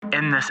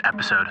in this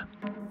episode.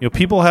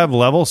 People have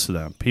levels to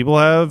them. People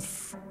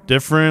have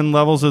different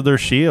levels of their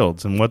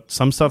shields, and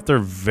some stuff they're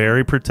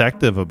very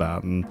protective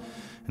about, and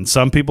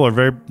some people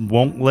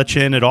won't let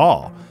you in at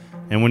all.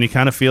 And when you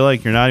kind of feel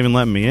like you're not even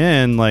letting me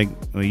in,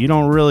 you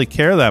don't really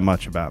care that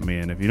much about me.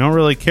 And if you don't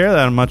really care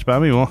that much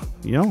about me, well,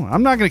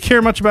 I'm not going to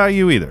care much about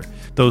you either.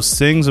 Those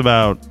things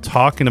about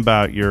talking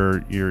about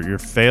your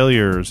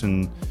failures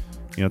and,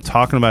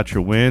 talking about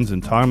your wins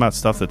and talking about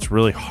stuff that's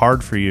really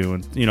hard for you.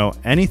 And,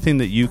 anything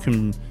that you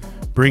can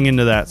bring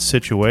into that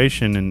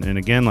situation. And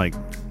again, a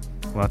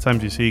lot of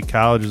times you see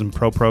colleges and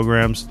pro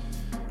programs,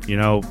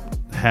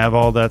 have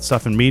all that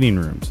stuff in meeting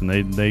rooms, and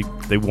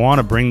they want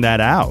to bring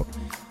that out.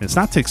 It's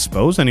not to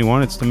expose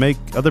anyone. It's to make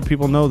other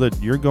people know that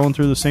you're going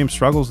through the same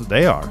struggles that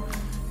they are.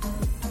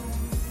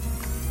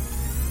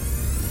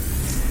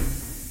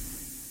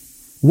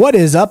 What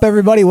is up,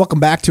 everybody?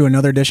 Welcome back to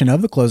another edition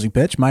of The Closing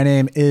Pitch. My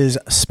name is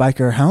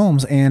Spiker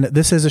Helms, and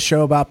this is a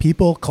show about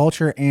people,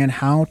 culture, and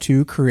how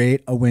to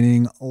create a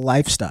winning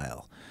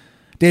lifestyle.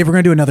 Dave, we're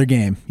going to do another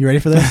game. You ready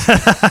for this?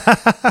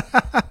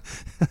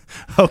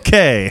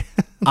 Okay.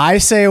 I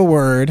say a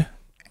word,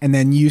 and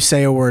then you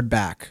say a word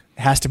back.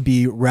 It has to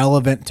be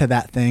relevant to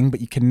that thing,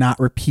 but you cannot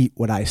repeat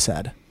what I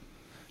said.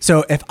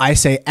 So if I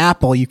say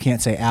apple, you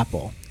can't say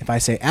apple. If I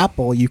say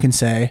apple, you can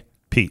say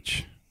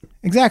peach.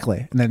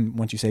 Exactly. And then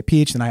once you say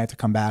peach, then I have to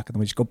come back, and then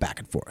we just go back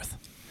and forth.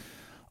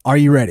 Are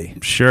you ready?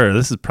 Sure.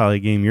 This is probably a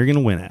game you're going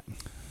to win at.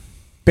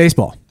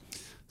 Baseball.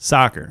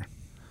 Soccer.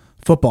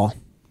 Football.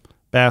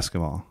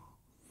 Basketball.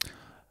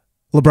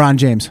 LeBron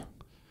James.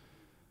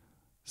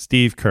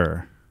 Steve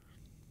Kerr.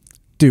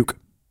 Duke.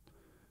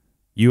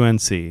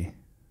 UNC.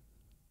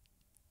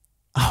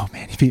 Oh,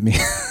 man, you beat me.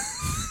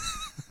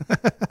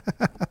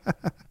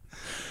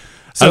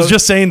 I was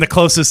just saying the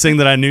closest thing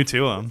that I knew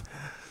to him.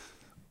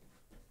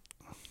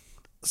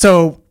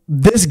 So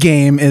this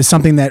game is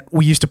something that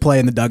we used to play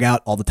in the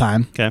dugout all the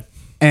time. Okay.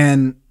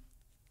 And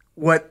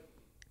what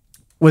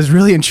was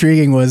really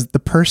intriguing was the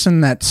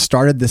person that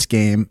started this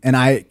game, and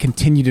I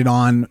continued it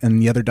on in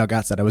the other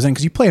dugouts that I was in,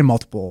 because you play in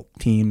multiple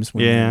teams.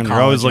 When and you're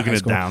you're always looking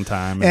at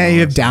downtime. Yeah, you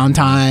have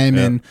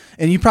downtime,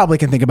 and you probably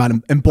can think about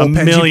in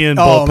bullpen. A million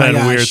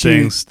bullpen weird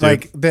things. Dude.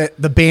 Like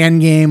the band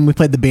game. We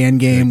played the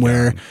band game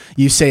where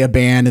you say a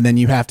band, and then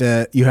you have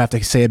to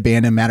say a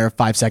band in a matter of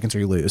 5 seconds or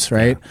you lose,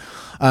 right?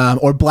 Yeah.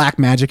 Or Black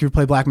Magic. You ever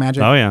play Black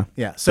Magic? Oh, yeah.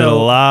 Yeah. So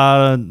a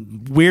lot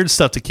of weird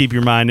stuff to keep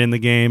your mind in the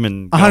game.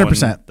 And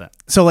 100%.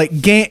 So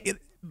game.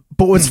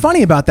 But what's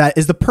funny about that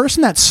is the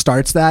person that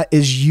starts that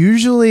is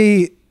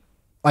usually,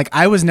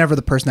 I was never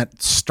the person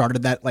that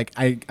started that.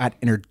 I got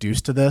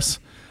introduced to this.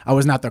 I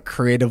was not the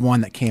creative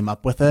one that came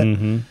up with it.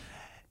 Mm-hmm.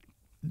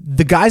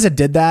 The guys that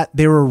did that,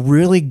 they were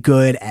really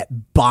good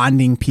at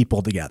bonding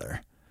people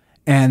together,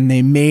 and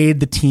they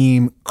made the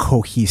team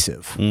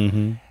cohesive.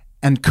 Mm-hmm.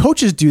 And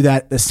coaches do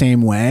that the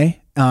same way.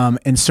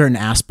 In certain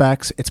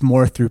aspects, it's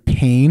more through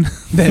pain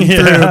than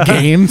through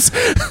games.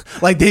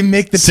 They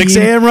make the 6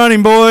 team, a.m.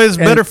 running, boys.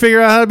 Better figure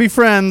out how to be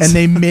friends. and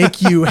they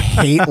make you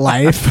hate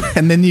life,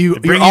 and then you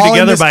bring you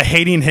together by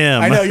hating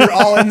him. I know, you're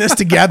all in this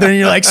together, and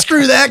you're like,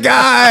 screw that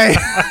guy.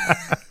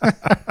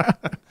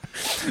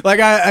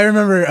 I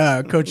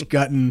remember Coach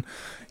Gutton.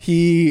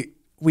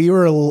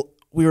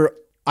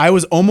 I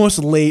was almost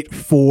late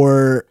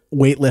for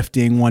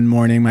weightlifting one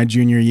morning, my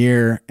junior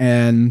year,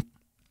 and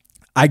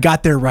I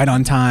got there right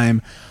on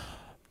time,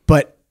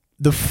 but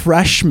the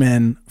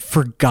freshmen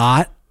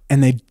forgot,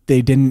 and they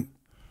didn't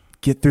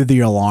get through the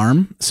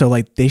alarm. So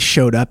they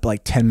showed up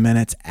 10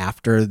 minutes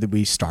after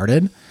we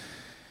started.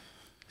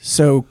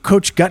 So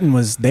Coach Gutton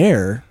was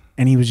there,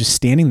 and he was just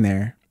standing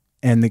there,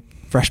 and the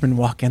freshmen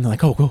walk in. They're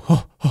like,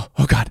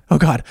 oh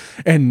God.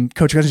 And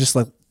Coach Gutton just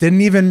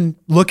didn't even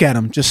look at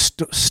him,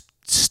 just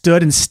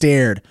stood and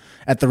stared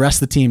at the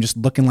rest of the team, just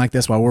looking like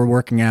this while we're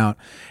working out.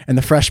 And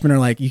the freshmen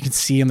are you can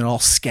see them, they're all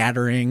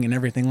scattering and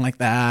everything like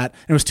that.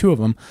 And it was 2 of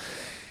them.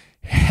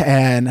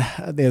 And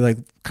they're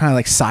kind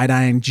of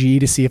side-eyeing G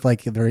to see if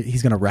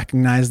he's going to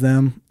recognize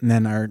them. And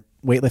then our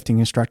weightlifting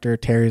instructor,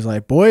 Terry's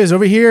like, boys,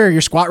 over here,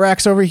 your squat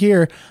rack's over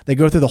here. They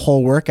go through the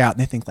whole workout,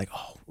 and they think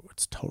oh,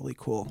 it's totally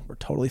cool. We're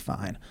totally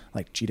fine.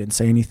 G didn't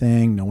say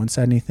anything. No one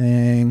said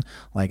anything.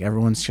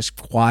 Everyone's just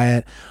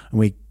quiet. And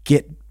we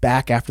get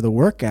back after the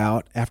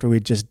workout, after we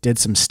just did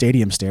some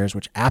stadium stairs,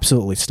 which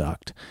absolutely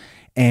sucked.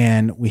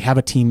 And we have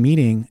a team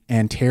meeting,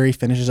 and Terry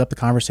finishes up the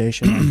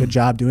conversation. Good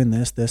job doing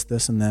this,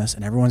 and this.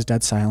 And everyone's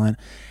dead silent.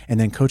 And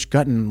then Coach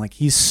Gutton,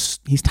 he's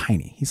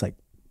tiny. He's 5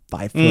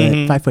 foot,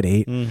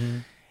 5'8". Mm-hmm.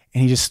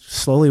 And he just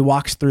slowly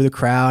walks through the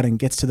crowd and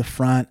gets to the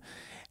front.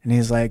 And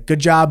he's like, good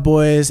job,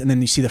 boys. And then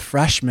you see the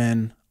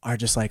freshmen are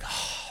just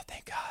oh,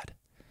 thank God.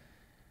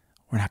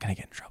 We're not going to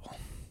get in trouble.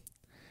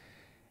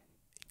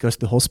 He goes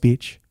through the whole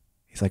speech.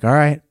 He's like, all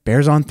right,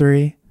 Bears on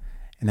 3.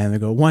 And then they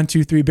go 1,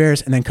 2, 3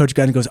 Bears. And then Coach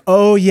Gutton goes,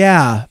 oh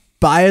yeah,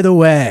 by the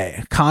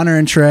way, Connor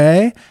and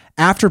Trey,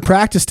 after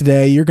practice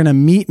today, you're going to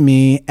meet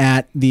me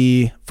at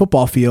the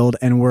football field,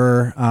 and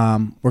we're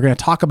going to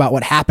talk about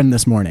what happened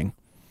this morning.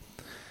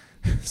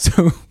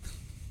 So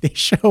they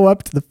show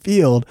up to the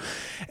field,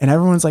 and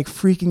everyone's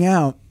freaking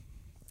out.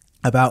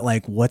 about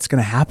like what's going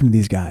to happen to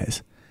these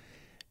guys.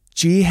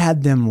 G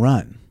had them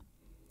run.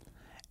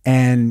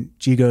 And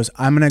G goes,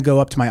 I'm going to go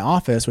up to my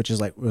office, which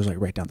is like, it was like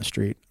right down the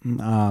street.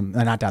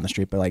 Not down the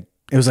street, but like,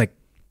 it was like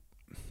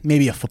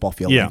maybe a football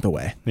field length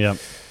away. Yeah.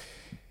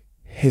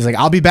 He's like,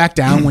 I'll be back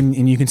down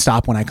and you can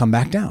stop when I come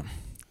back down.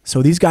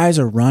 So these guys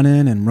are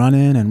running and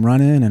running and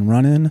running and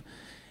running.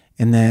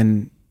 And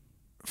then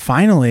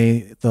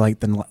finally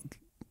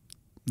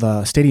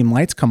the stadium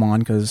lights come on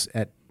because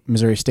at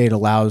Missouri State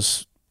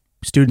allows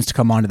students to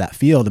come onto that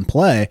field and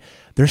play.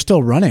 They're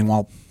still running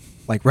while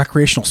like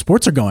recreational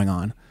sports are going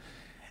on.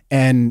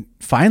 And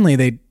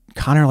finally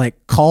Connor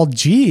like called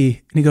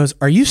G and he goes,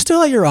 are you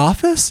still at your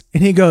office?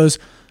 And he goes,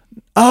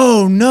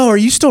 oh no, are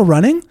you still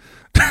running?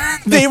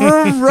 They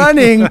were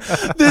running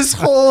this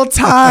whole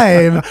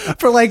time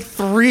for like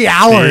 3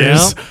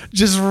 hours,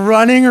 just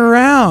running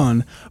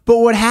around. But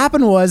what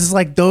happened was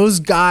like those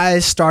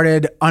guys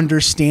started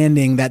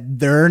understanding that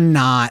they're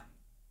not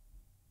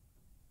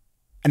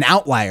an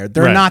outlier.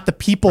 They're not the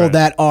people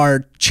that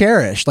are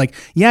cherished. Like,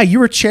 yeah, you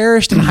were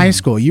cherished in high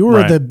school. You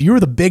were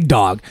the big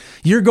dog.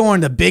 You're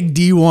going to big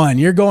D1.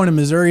 You're going to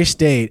Missouri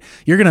State.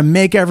 You're going to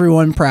make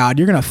everyone proud.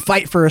 You're going to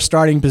fight for a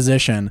starting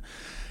position.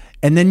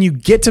 And then you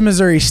get to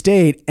Missouri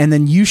State and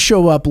then you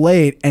show up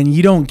late and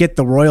you don't get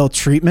the royal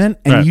treatment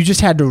and you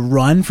just had to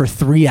run for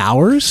 3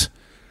 hours.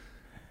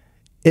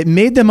 It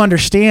made them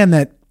understand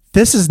that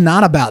this is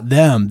not about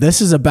them.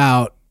 This is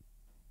about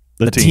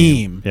the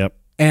team. Yep.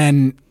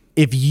 And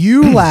if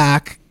you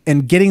lack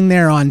in getting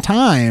there on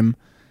time,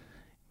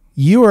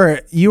 you're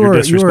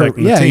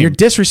disrespecting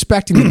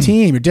the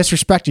team. You're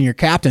disrespecting your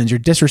captains. You're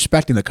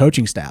disrespecting the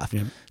coaching staff.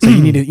 Yep. So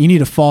you need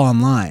to fall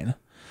in line.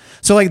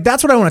 So like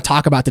that's what I want to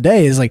talk about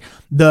today is like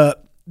the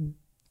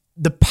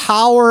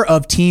power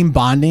of team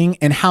bonding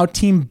and how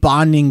team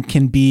bonding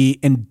can be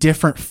in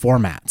different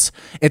formats.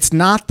 It's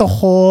not the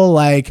whole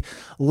like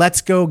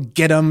let's go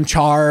get them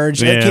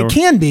charge. It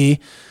can be.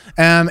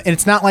 And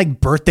it's not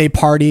like birthday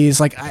parties.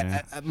 Like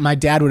my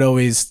dad would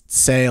always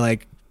say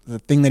like the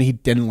thing that he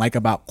didn't like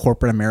about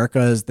corporate America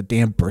is the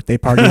damn birthday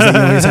parties that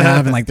you always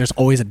have. And like, there's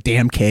always a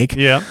damn cake.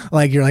 Yeah.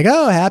 Like you're like,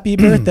 oh, happy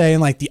birthday.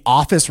 And like the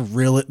Office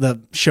really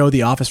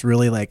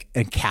like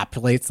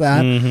encapsulates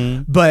that.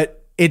 Mm-hmm.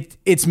 But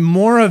it's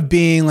more of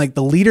being like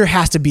the leader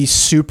has to be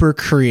super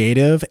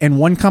creative. And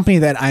one company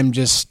that I'm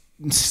just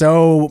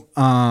so,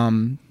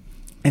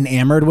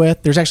 enamored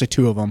with, there's actually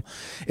two of them,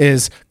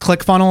 is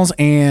ClickFunnels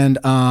and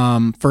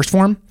First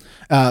Form.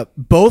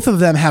 Both of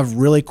them have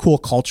really cool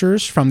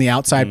cultures from the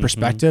outside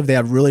perspective. They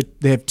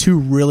have two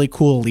really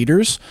cool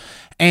leaders,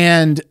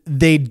 and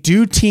they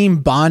do team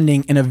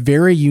bonding in a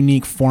very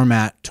unique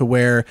format to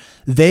where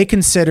they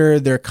consider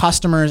their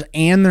customers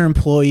and their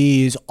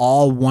employees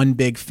all one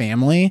big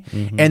family.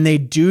 And they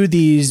do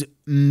these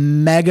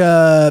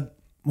mega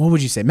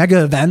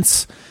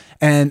events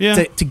and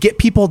to get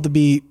people to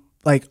be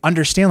like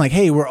understand like,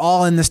 hey, we're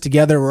all in this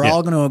together. We're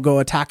all going to go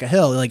attack a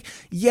hill. Like,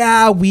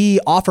 yeah, we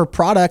offer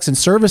products and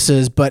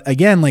services, but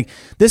again, like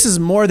this is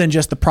more than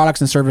just the products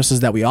and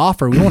services that we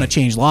offer. We want to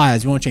change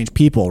lives. We want to change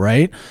people.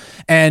 Right.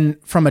 And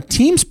from a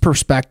team's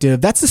perspective,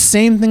 that's the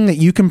same thing that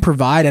you can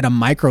provide at a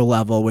micro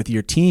level with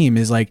your team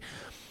is like,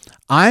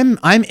 I'm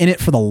in it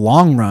for the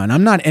long run.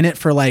 I'm not in it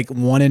for like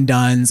one and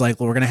dones. Like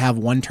we're going to have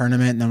one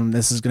tournament and then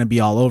this is going to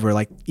be all over.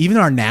 Like even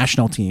our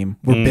national team,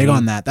 we're big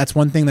on that. That's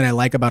one thing that I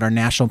like about our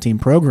national team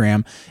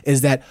program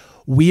is that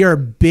we are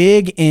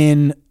big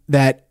in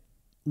that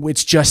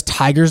it's just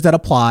Tigers that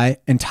apply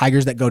and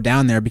Tigers that go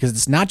down there because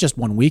it's not just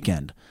one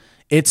weekend.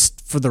 It's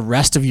for the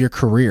rest of your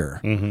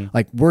career.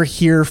 Like we're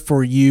here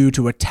for you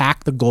to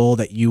attack the goal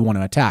that you want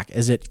to attack.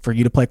 Is it for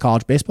you to play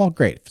college baseball?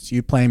 Great. If it's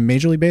you playing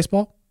Major League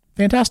Baseball,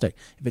 fantastic.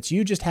 If it's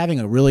you just having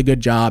a really good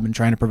job and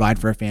trying to provide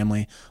for a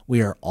family,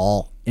 we are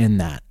all in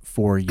that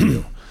for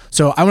you.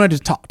 So I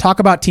wanted to talk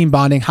about team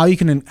bonding, how you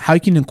can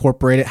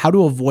incorporate it, how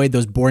to avoid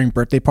those boring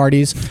birthday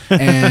parties,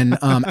 and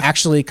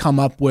actually come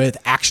up with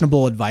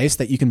actionable advice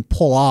that you can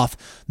pull off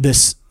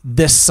this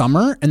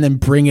summer, and then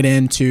bring it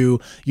into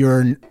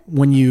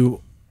when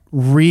you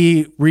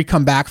reconvene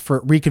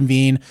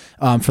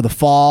for the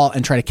fall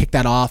and try to kick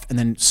that off and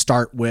then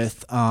start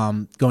with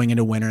going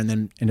into winter and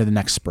then into the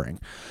next spring.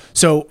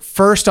 So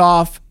first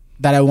off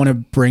that I want to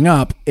bring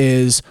up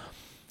is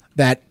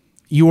that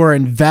you are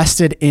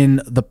invested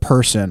in the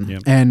person.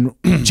 Yep. And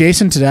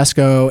Jason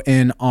Tedesco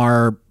in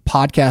our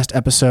podcast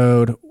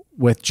episode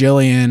with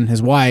Jillian,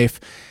 his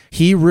wife,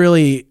 he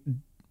really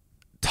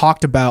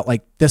talked about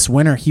like this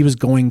winter he was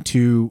going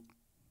to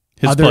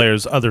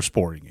players, other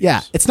sporting games.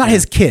 Yeah. It's not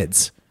his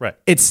kids. Right.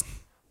 It's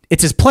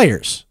his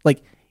players.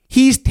 Like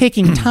he's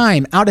taking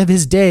time out of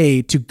his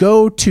day to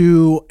go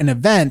to an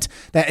event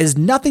that is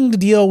nothing to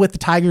deal with the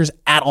Tigers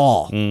at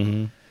all.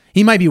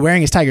 He might be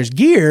wearing his Tigers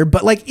gear,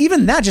 but like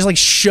even that, just like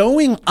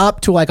showing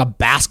up to like a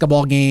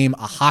basketball game,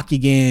 a hockey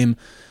game,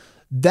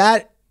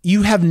 that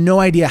you have no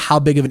idea how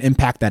big of an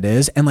impact that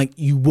is. And like,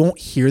 you won't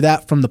hear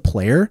that from the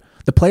player.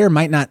 The player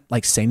might not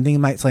like say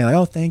anything, might say like,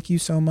 oh, thank you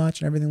so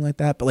much and everything like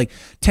that. But like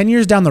 10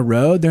 years down the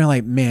road, they're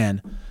like,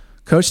 man,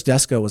 Coach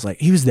Tedesco was like,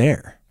 he was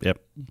there. Yep.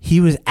 He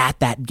was at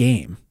that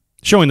game.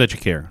 Showing that you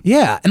care.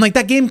 Yeah. And like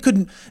that game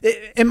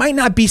it might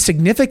not be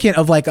significant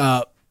of like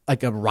a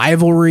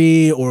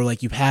rivalry or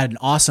like you've had an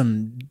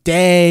awesome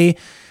day,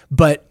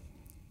 but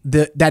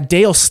that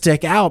day will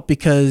stick out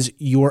because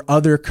your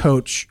other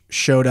coach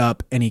showed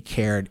up and he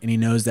cared and he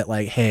knows that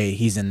like, hey,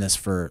 he's in this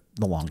for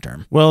the long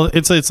term. Well,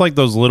 it's like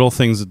those little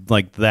things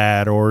like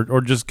that,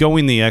 or just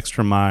going the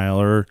extra mile,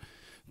 or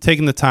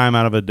taking the time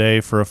out of a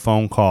day for a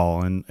phone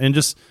call, and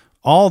just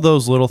all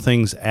those little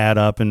things add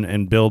up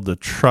and build the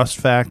trust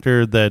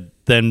factor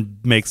that then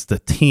makes the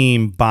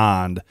team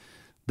bond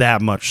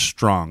that much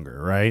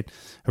stronger, right?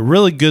 A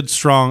really good,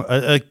 strong,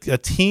 a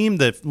team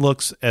that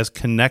looks as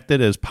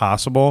connected as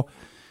possible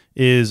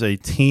is a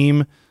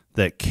team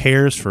that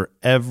cares for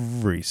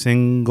every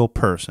single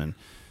person,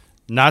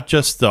 not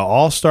just the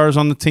all-stars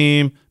on the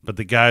team, but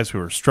the guys who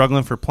are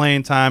struggling for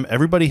playing time.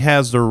 Everybody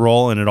has their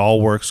role, and it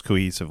all works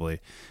cohesively,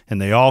 and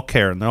they all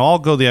care, and they all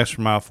go the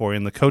extra mile for you,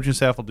 and the coaching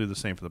staff will do the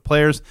same for the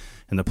players,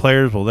 and the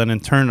players will then in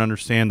turn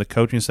understand the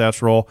coaching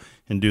staff's role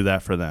and do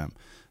that for them.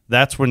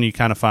 That's when you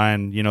kind of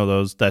find,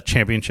 that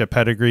championship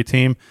pedigree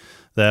team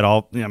that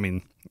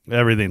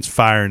everything's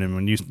firing, and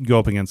when you go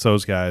up against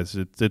those guys,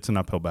 it's an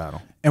uphill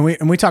battle. And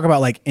we talk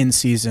about like in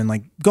season,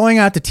 like going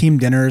out to team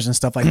dinners and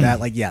stuff like that.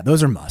 Like, yeah,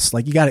 those are musts.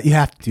 Like you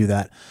have to do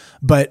that.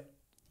 But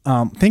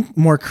think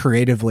more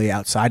creatively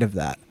outside of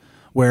that.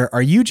 Where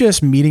are you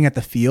just meeting at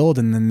the field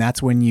and then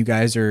that's when you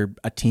guys are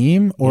a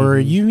team, or are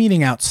you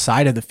meeting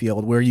outside of the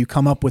field where you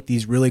come up with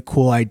these really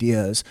cool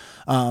ideas?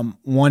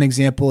 One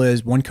example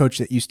is one coach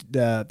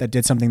that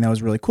did something that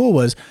was really cool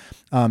was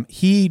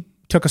he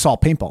took us all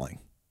paintballing.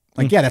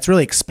 Like, yeah, that's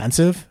really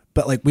expensive,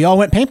 but like we all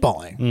went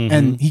paintballing,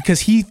 and because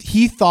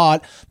he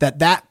thought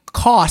that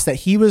cost that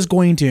he was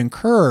going to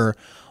incur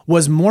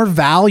was more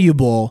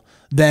valuable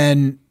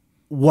than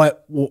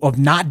of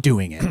not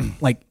doing it.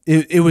 Like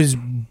it was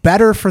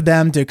better for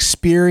them to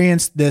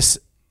experience this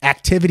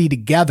activity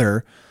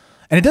together,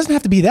 and it doesn't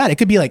have to be that. It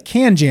could be like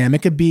Can Jam.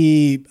 It could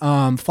be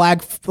not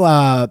flag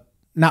football,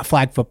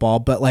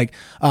 but like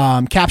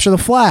capture the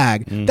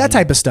flag, that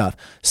type of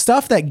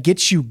stuff that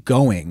gets you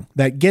going,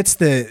 that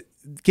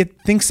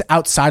get things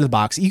outside of the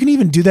box. You can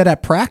even do that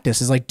at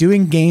practice, is like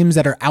doing games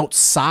that are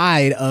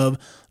outside of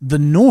the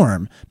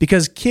norm,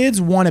 because kids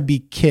want to be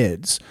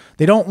kids.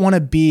 They don't want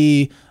to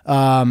be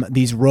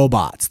these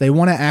robots. They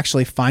want to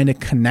actually find a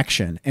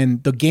connection.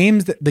 And the game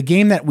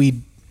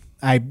that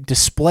I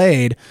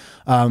displayed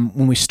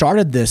when we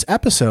started this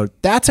episode,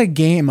 that's a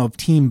game of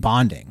team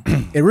bonding.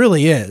 It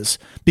really is,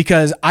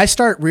 because I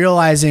start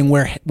realizing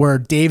where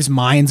Dave's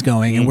mind's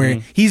going and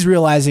where he's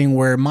realizing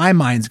where my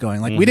mind's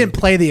going. Like we didn't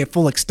play the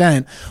full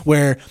extent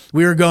where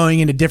we were going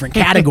into different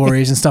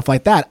categories and stuff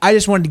like that. I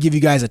just wanted to give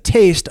you guys a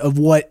taste of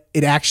what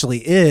it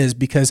actually is,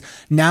 because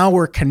now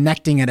we're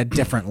connecting at a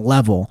different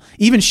level.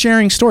 Even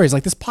sharing stories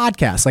like this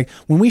podcast, like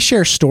when we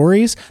share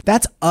stories,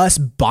 that's us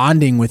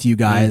bonding with you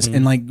guys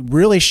and like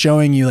really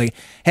showing you like,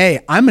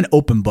 hey, I'm an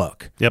open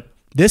book. Yep.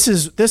 This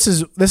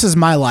is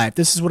my life.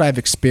 This is what I've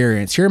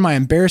experienced. Here are my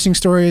embarrassing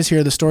stories. Here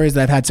are the stories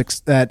that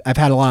I've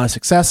had a lot of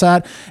success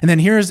at. And then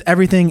here's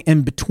everything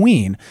in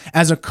between.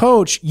 As a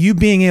coach, you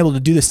being able to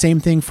do the same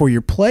thing for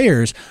your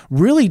players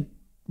really,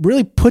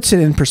 really puts it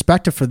in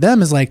perspective for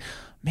them, is like,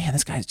 man,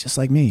 this guy's just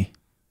like me.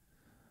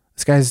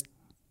 This guy's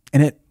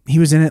in it. He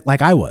was in it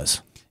like I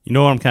was. You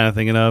know what I'm kind of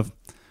thinking of?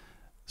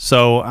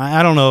 So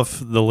I don't know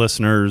if the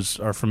listeners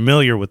are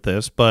familiar with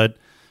this, but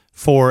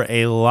for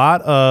a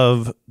lot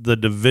of the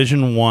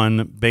Division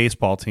I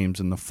baseball teams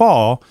in the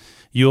fall,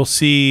 you'll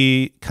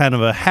see kind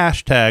of a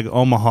hashtag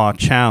Omaha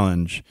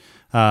Challenge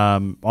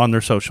on their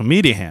social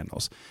media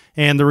handles.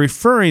 And they're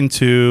referring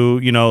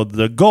to,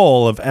 the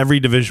goal of every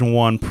Division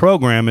I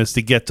program is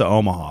to get to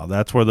Omaha.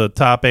 That's where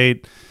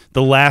the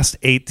last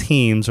 8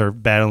 teams are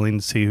battling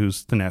to see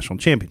who's the national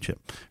championship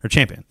or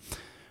champion.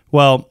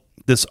 Well,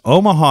 this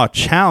Omaha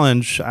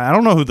Challenge, I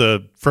don't know who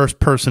the first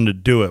person to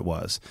do it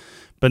was,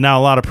 but now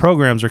a lot of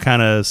programs are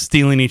kind of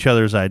stealing each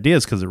other's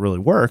ideas because it really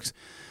works.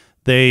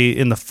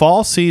 In the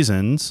fall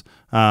seasons,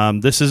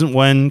 this isn't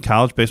when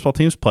college baseball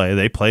teams play.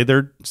 They play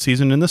their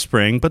season in the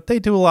spring, but they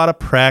do a lot of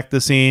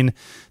practicing.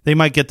 They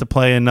might get to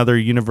play another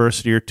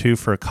university or two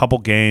for a couple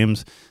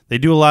games. They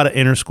do a lot of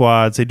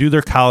inter-squads. They do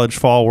their college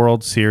fall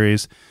World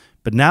Series.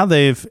 But now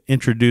they've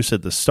introduced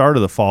at the start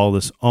of the fall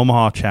this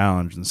Omaha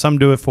Challenge. And some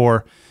do it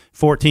for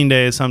 14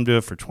 days. Some do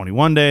it for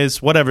 21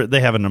 days. Whatever. They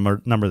have a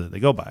number that they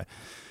go by.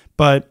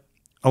 But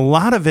a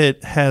lot of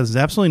it has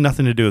absolutely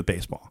nothing to do with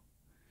baseball.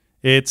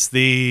 It's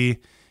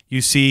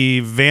you see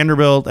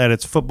Vanderbilt at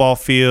its football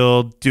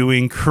field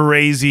doing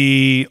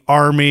crazy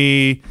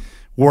Army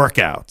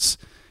workouts.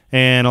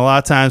 And a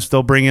lot of times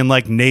they'll bring in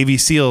like Navy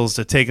SEALs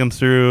to take them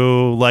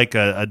through like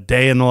a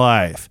day in the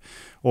life.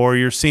 Or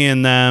you're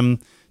seeing them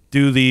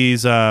do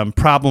these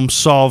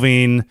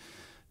problem-solving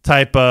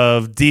type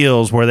of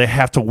deals where they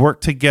have to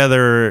work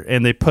together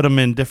and they put them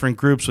in different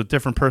groups with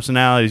different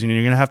personalities, and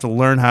you're going to have to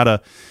learn how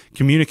to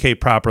communicate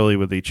properly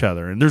with each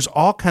other. And there's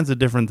all kinds of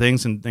different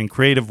things and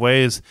creative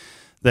ways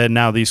that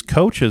now these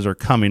coaches are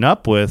coming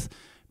up with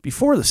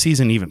before the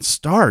season even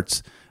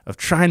starts, of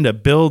trying to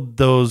build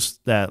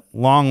that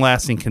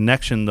long-lasting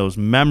connection, those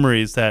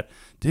memories that,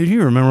 dude,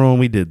 you remember when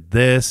we did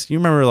this? You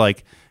remember,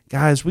 like,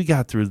 guys, we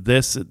got through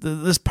this.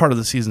 This part of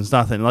the season's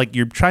nothing. Like,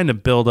 you're trying to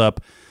build up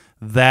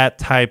that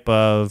type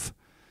of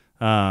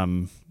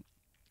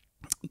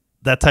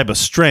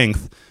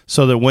strength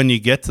so that when you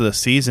get to the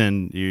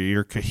season,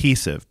 you're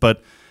cohesive.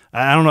 But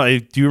I don't know.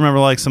 Do you remember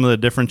like some of the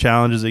different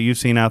challenges that you've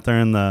seen out there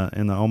in the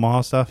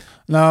Omaha stuff?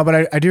 No,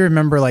 but I do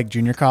remember like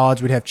junior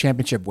college, we'd have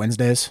championship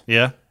Wednesdays.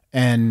 Yeah.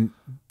 And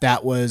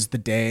that was the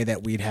day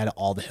that we'd had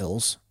all the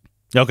hills.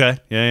 Okay.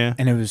 Yeah.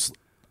 And it was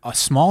a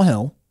small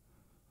hill,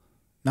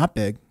 not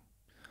big,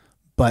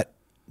 but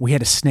we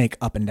had to snake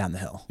up and down the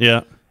hill.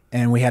 Yeah.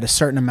 And we had a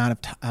certain amount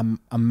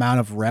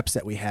of reps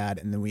that we had,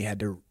 and then we had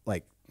to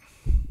like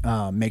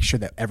make sure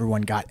that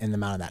everyone got in the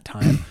amount of that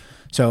time.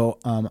 So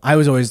I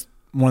was always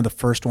one of the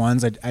first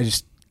ones.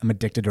 I'm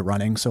addicted to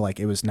running, so like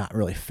it was not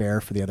really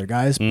fair for the other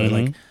guys. But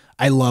like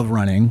I love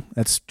running.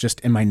 That's just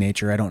in my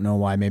nature. I don't know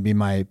why. Maybe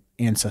my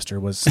ancestor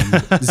was some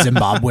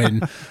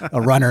Zimbabwean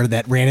a runner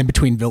that ran in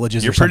between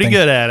villages. You're or something. pretty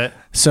good at it.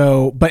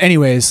 So, but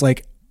anyways,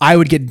 like I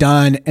would get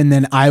done, and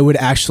then I would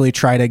actually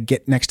try to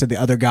get next to the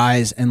other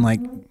guys and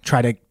like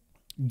try to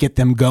get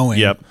them going.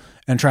 Yep.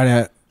 And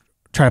try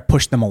to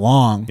push them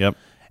along. Yep.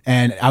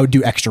 And I would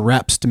do extra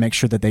reps to make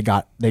sure that they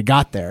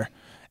got there.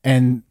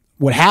 And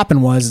what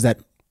happened was that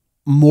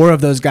more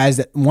of those guys,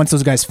 that once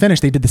those guys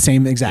finished, they did the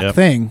same exact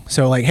thing.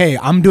 So like, hey,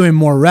 I'm doing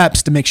more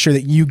reps to make sure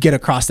that you get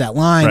across that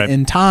line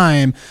in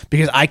time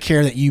because I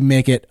care that you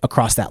make it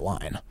across that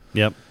line.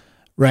 Yep.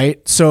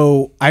 Right.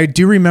 So I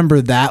do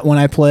remember that when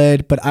I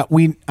played, but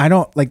I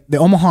don't like the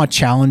Omaha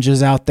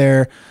challenges out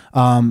there.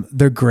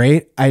 They're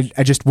great. I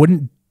just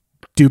wouldn't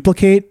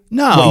duplicate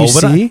what you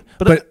see,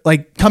 but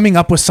like coming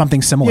up with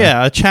something similar.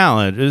 Yeah, a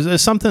challenge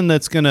is something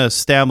that's going to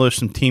establish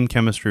some team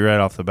chemistry right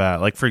off the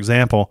bat. Like for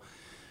example,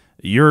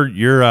 your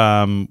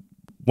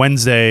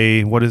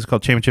Wednesday, what is it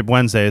called, Championship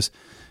Wednesdays?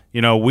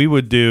 You know, we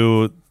would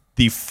do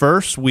the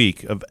first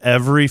week of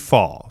every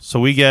fall. So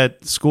we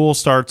get school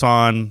starts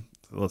on,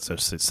 let's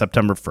say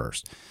September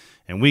 1st,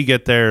 and we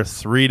get there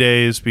 3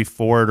 days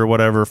before it or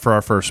whatever for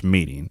our first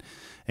meeting.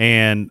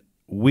 And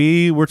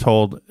we were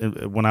told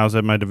when I was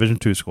at my Division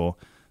II school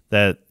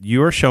that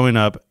you are showing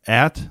up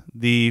at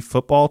the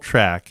football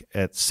track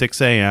at 6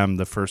 a.m.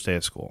 the first day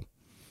of school.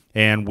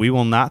 And we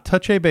will not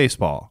touch a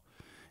baseball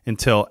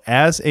until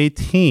as a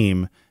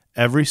team,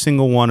 every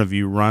single one of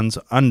you runs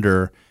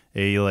under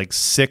a like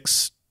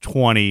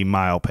 6:20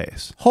 mile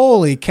pace.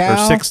 Holy cow.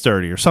 Or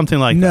 6:30 or something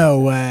like that. No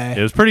way.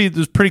 It was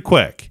pretty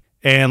quick.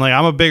 And like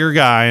I'm a bigger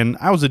guy and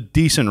I was a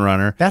decent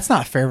runner. That's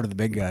not fair to the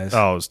big guys.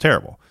 Oh, it was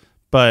terrible.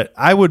 But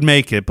I would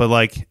make it, but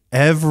like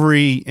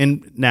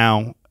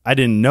now I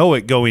didn't know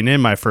it going in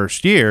my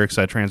first year because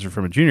I transferred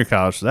from a junior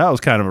college, so that was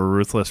kind of a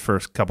ruthless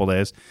first couple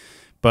days.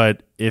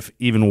 But if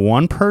even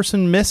one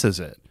person misses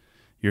it,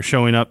 you're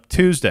showing up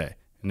Tuesday.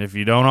 And if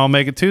you don't all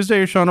make it Tuesday,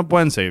 you're showing up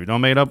Wednesday. If you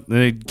don't make it up,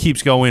 then it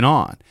keeps going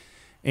on.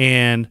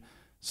 And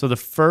so the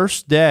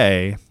first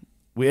day,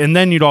 and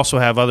then you'd also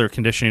have other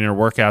conditioning or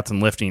workouts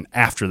and lifting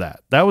after that.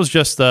 That was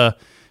just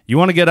you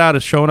want to get out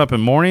of showing up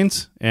in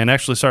mornings and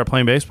actually start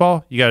playing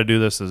baseball, you got to do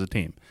this as a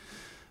team.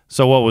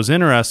 So what was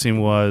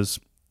interesting was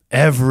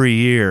every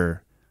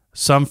year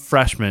some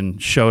freshman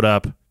showed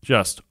up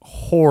just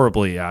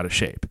horribly out of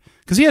shape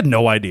because he had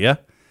no idea.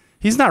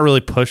 He's not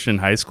really pushed in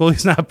high school.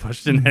 He's not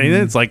pushed in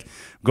anything. It's like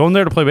going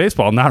there to play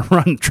baseball, not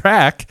run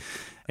track.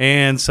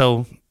 And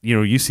so, you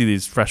know, you see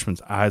these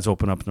freshmen's eyes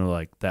open up and they're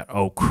like that,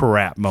 oh,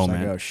 crap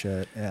moment. Like, oh,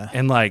 shit, yeah.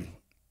 And like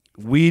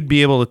we'd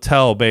be able to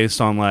tell based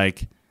on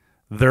like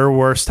their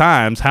worst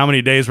times how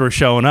many days we're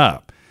showing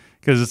up.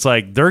 Because it's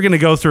like they're going to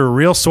go through a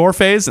real sore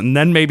phase and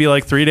then maybe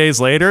like 3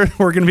 days later,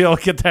 we're going to be able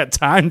to get that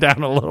time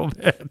down a little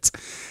bit.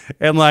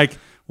 And like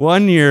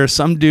one year,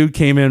 some dude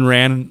came in,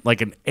 ran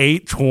like an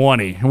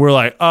 8:20. And we're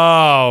like,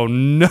 oh,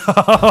 no.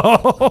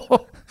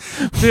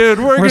 Dude,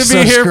 we're going to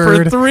be here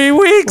for 3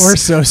 weeks. We're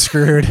so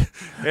screwed.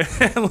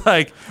 And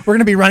like we're going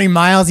to be running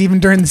miles even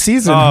during the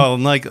season. Oh,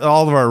 and like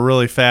all of our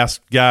really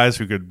fast guys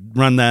who could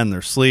run that in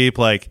their sleep,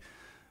 like,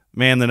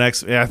 man, I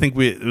think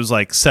it was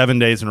like 7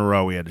 days in a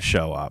row we had to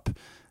show up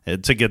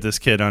to get this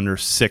kid under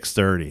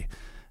 6:30.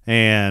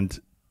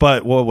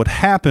 But what would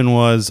happen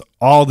was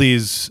all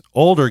these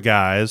older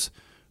guys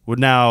would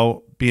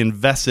now be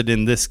invested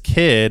in this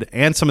kid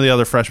and some of the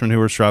other freshmen who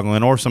were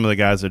struggling or some of the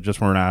guys that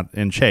just were not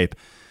in shape.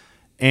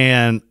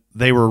 And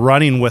they were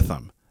running with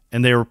them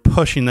and they were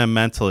pushing them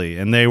mentally.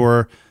 And they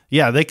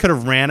could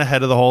have ran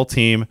ahead of the whole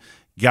team,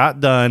 got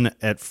done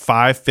at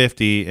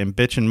 5:50 and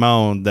bitch and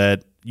moan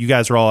that you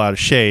guys are all out of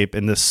shape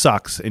and this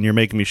sucks and you're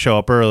making me show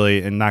up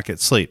early and not get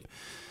sleep.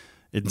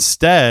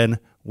 Instead,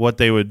 what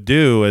they would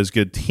do as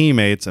good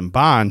teammates and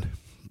bond,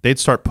 they'd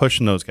start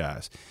pushing those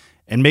guys.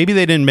 And maybe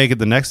they didn't make it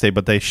the next day,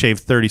 but they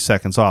shaved 30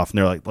 seconds off. And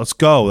they're like, let's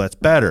go. That's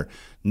better.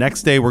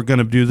 Next day, we're going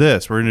to do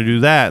this. We're going to do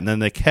that. And then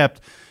they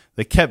kept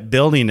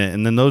building it.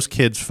 And then those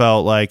kids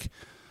felt like,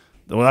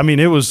 well, I mean,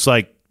 it was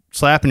like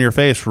slapping your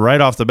face right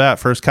off the bat,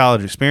 first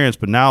college experience.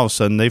 But now all of a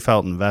sudden, they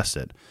felt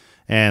invested.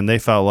 and they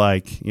felt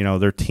like,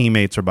 their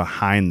teammates are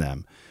behind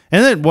them.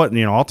 And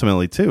then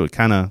ultimately too, it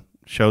kind of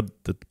showed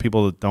that the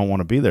people that don't want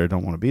to be there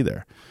don't want to be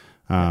there.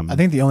 I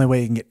think the only way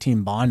you can get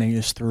team bonding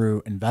is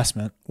through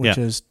investment, which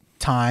is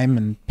time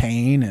and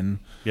pain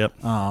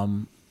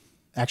and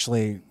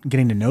actually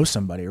getting to know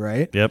somebody,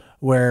 right? Yep.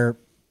 Where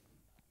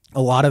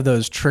a lot of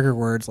those trigger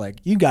words, like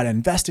you got to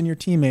invest in your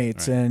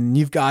teammates and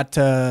you've got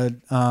to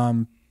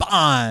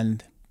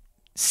bond,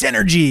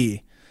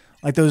 synergy,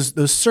 like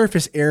those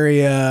surface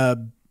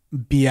area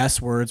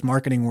BS words,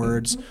 marketing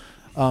words,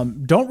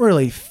 don't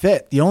really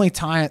fit. The only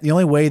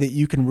way that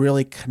you can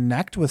really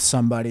connect with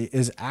somebody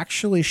is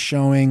actually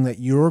showing that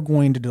you're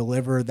going to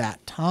deliver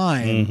that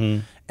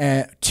time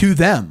to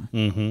them.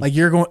 Like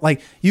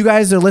you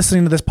guys are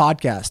listening to this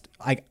podcast.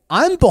 Like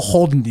I'm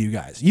beholden to you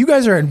guys. You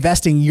guys are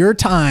investing your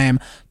time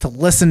to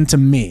listen to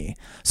me.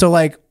 So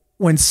like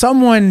when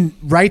someone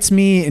writes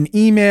me an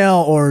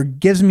email or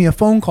gives me a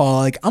phone call,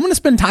 like I'm going to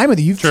spend time with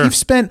you. You've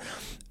spent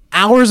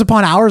hours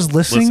upon hours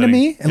listening to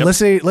me and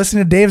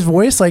listening to Dave's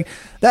voice. Like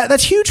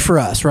that's huge for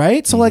us.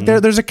 Right. So like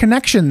there's a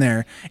connection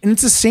there, and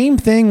it's the same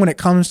thing when it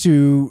comes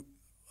to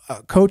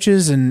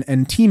coaches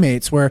and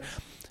teammates, where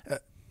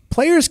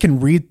players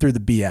can read through the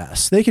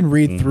BS. They can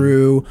read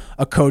through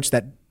a coach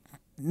that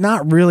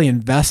not really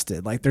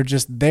invested. Like they're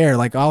just there.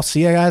 Like I'll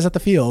see you guys at the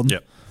field.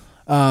 Yep.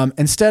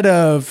 Instead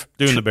of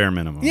doing the bare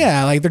minimum.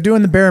 Yeah. Like they're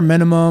doing the bare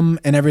minimum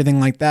and everything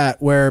like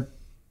that, where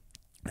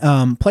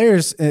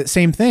players,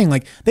 same thing.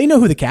 Like they know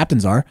who the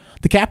captains are.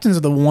 The captains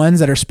are the ones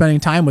that are spending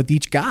time with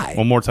each guy.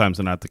 Well, more times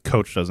than not, the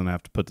coach doesn't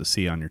have to put the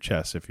C on your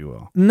chest, if you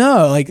will.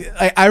 No, like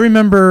I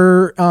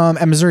remember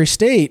at Missouri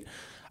State,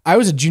 I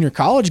was a junior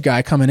college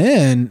guy coming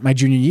in my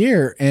junior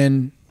year,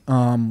 and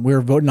we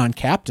were voting on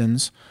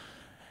captains,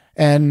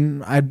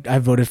 and I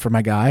voted for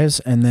my guys,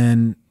 and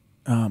then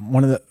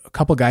a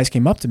couple guys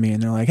came up to me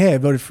and they're like, "Hey, I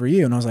voted for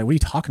you," and I was like, "What are you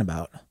talking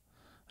about?"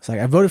 It's like,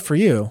 "I voted for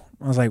you."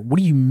 I was like, "What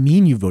do you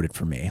mean you voted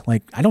for me?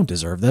 Like, I don't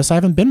deserve this. I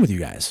haven't been with you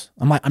guys.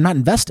 I'm not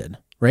invested,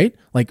 right?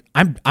 Like,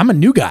 I'm a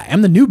new guy.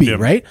 I'm the newbie,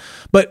 right?"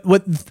 But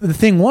what the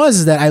thing was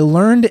is that I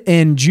learned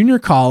in junior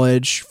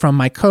college from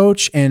my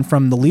coach and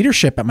from the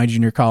leadership at my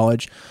junior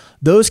college,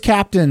 those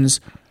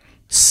captains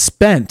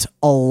spent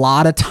a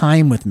lot of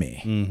time with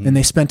me, and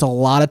they spent a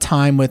lot of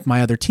time with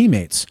my other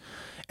teammates.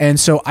 And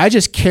so I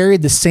just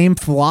carried the same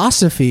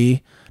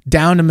philosophy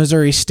down to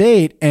Missouri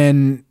State,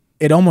 and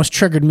it almost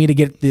triggered me to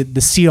get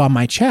the C on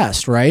my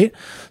chest, right?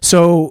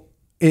 So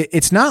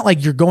it's not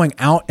like you're going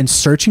out and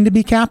searching to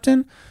be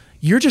captain.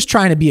 You're just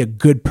trying to be a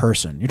good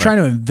person. You're trying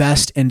to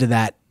invest into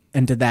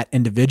that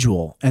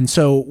individual. And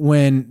so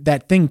when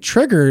that thing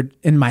triggered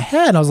in my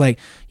head, I was like,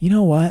 you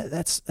know what?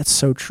 That's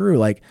so true.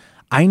 Like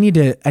I need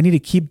to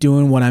keep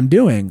doing what I'm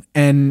doing.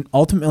 And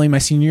ultimately my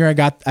senior year,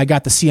 I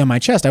got the C on my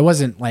chest. I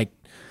wasn't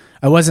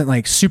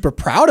like super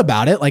proud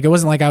about it. Like it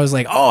wasn't like I was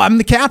like, "Oh, I'm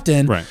the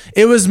captain." Right.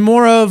 It was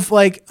more of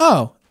like,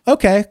 "Oh,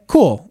 okay,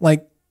 cool.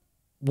 Like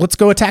let's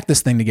go attack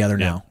this thing together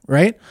now."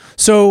 Right?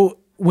 So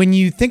when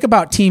you think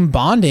about team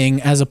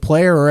bonding as a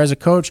player or as a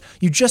coach,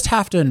 you just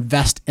have to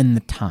invest in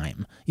the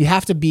time. You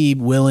have to be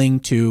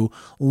willing to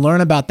learn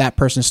about that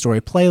person's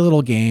story, play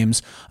little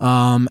games,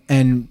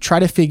 and try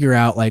to figure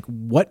out like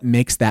what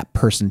makes that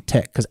person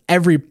tick. Because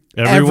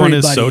everyone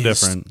is so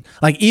different.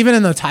 Like even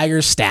in the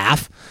Tigers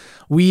staff,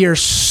 we are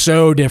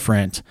so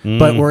different,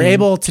 but we're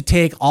able to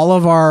take all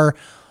of our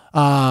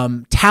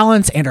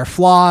talents and our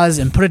flaws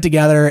and put it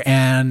together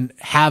and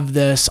have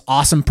this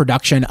awesome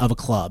production of a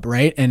club,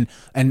 right? And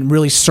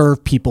really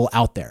serve people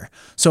out there.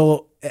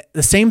 So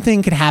the same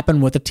thing can happen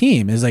with a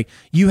team. Is like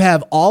you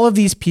have all of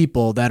these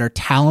people that are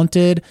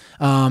talented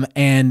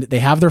and they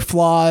have their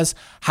flaws.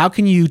 How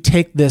can you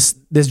take this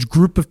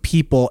group of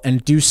people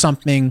and do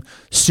something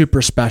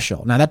super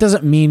special? Now that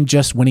doesn't mean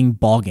just winning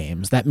ball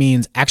games. That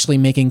means actually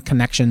making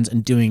connections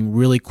and doing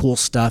really cool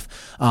stuff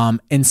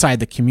inside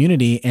the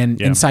community and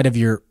inside of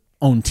your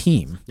own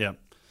team. Yeah.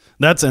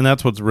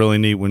 That's what's really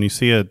neat when you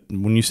see a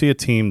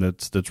team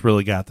that's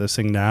really got this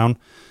thing down.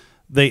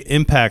 They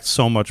impact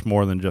so much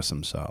more than just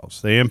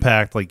themselves. They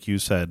impact, like you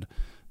said,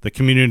 the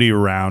community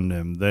around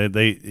them.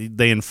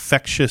 They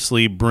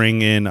infectiously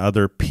bring in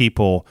other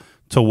people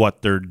to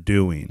what they're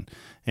doing,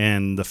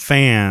 and the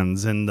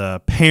fans and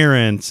the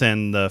parents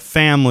and the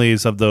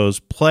families of those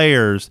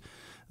players.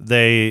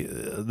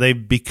 They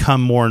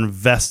become more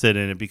invested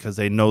in it because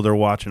they know they're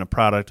watching a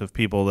product of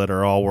people that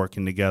are all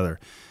working together.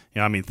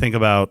 I mean, think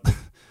about.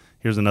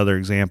 Here's another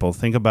example.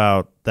 Think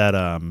about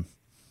that.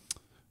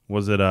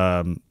 Was it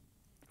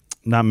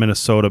not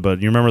Minnesota, but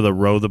you remember the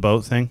row the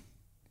boat thing?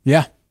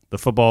 Yeah. The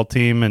football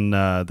team, and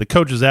the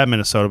coach is at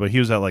Minnesota, but he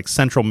was at like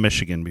Central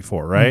Michigan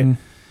before, right?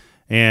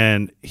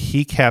 And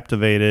he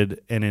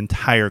captivated an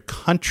entire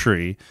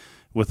country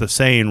with the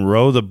saying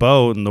 "row the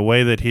boat," and the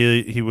way that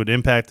he would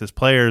impact his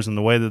players and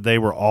the way that they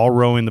were all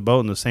rowing the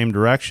boat in the same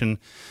direction.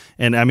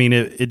 And I mean,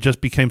 it just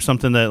became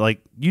something that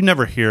like you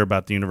never hear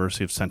about the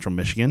University of Central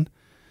Michigan,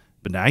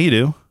 but now you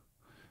do.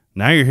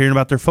 Now you're hearing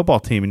about their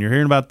football team, and you're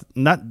hearing about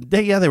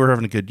they were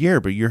having a good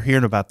year, but you're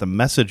hearing about the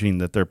messaging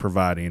that they're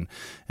providing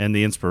and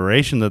the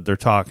inspiration that they're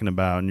talking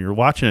about. And you're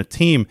watching a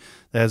team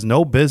that has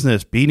no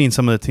business beating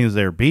some of the teams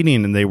they were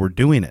beating, and they were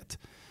doing it.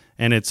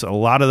 And it's a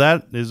lot of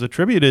that is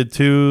attributed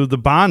to the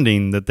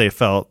bonding that they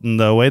felt and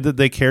the way that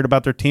they cared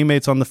about their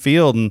teammates on the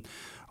field. And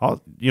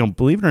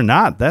believe it or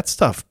not, that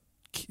stuff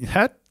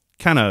that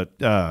kind of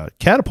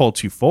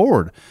catapults you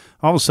forward.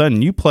 All of a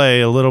sudden, you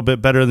play a little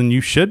bit better than you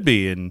should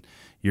be, and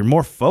you're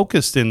more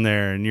focused in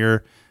there,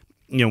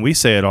 and we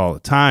say it all the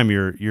time,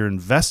 you're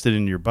invested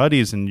in your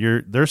buddies,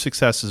 and their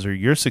successes are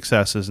your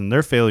successes and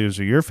their failures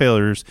are your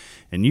failures,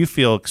 and you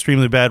feel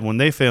extremely bad when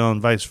they fail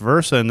and vice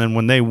versa. And then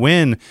when they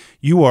win,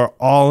 you are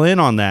all in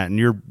on that, and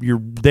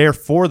you're there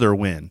for their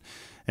win.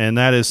 And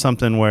that is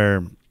something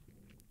where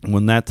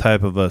when that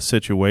type of a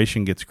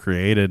situation gets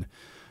created,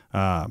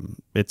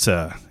 it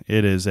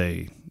is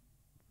a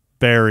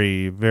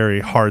very,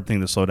 very hard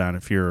thing to slow down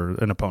if you're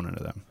an opponent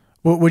of them.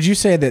 Well, would you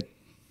say that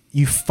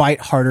you fight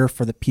harder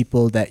for the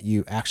people that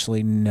you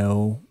actually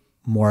know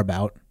more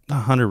about?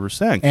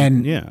 100%.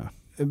 And yeah,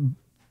 I'm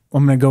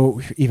going to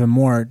go even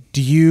more.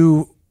 Do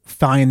you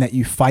find that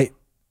you fight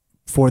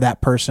for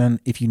that person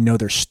if you know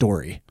their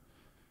story?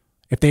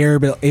 If they are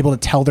able to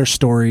tell their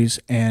stories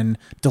and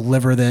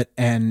deliver that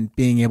and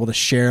being able to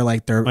share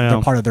like their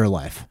part of their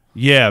life?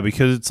 Yeah,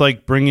 because it's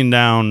like bringing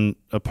down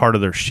a part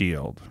of their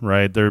shield,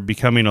 right? They're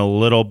becoming a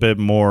little bit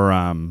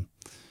more,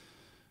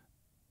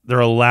 they're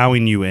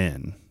allowing you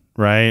in.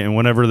 Right. And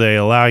whenever they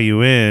allow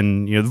you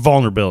in,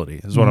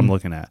 vulnerability is what I'm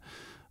looking at.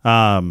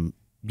 100%,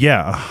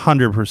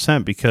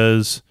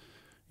 because,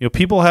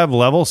 people have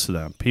levels to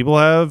them. People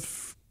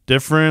have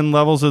different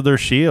levels of their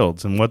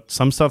shields, and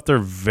some stuff they're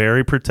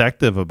very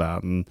protective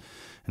about. And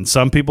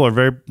some people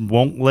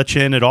won't let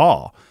you in at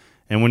all.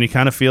 And when you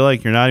kind of feel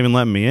like you're not even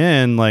letting me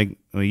in, like,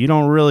 well, you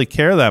don't really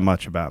care that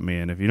much about me.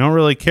 And if you don't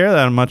really care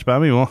that much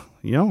about me, well,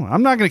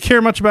 I'm not going to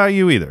care much about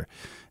you either.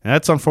 And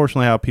that's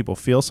unfortunately how people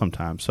feel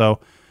sometimes.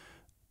 So,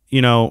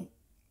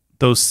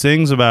 those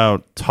things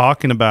about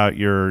talking about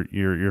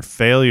your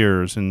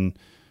failures and,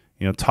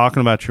 talking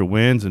about your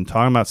wins and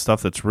talking about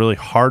stuff that's really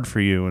hard for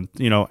you, and,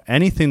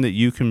 anything that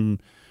you can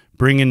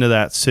bring into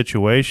that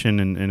situation.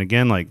 And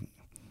again, like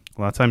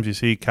a lot of times you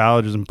see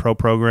colleges and pro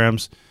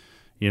programs,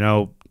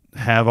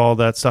 have all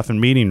that stuff in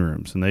meeting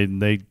rooms,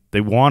 and they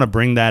want to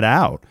bring that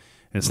out.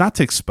 And it's not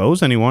to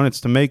expose anyone.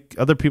 It's to make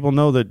other people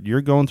know that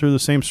you're going through the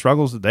same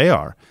struggles that they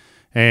are.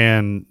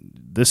 And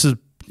this is,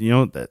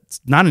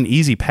 that's not an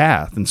easy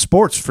path, and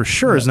sports for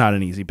sure is not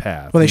an easy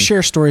path. Well, they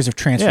share stories of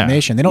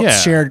transformation. They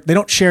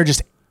don't share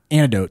just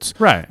anecdotes.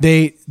 Right.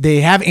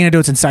 They have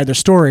anecdotes inside their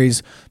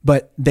stories,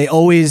 but they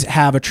always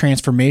have a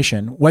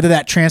transformation. Whether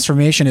that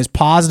transformation is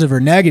positive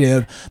or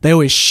negative, they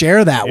always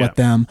share that with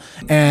them.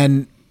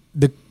 And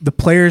the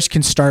players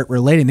can start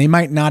relating. They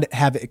might not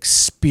have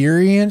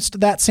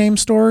experienced that same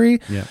story,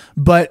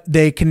 but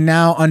they can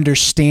now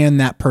understand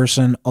that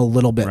person a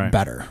little bit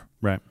better.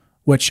 Right.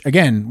 Which,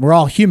 again, we're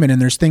all human,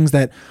 and there's things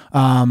that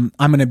I'm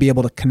going to be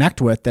able to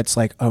connect with that's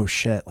like, oh,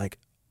 shit. Like,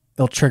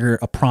 it'll trigger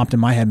a prompt in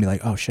my head and be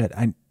like, oh, shit,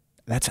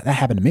 that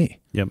happened to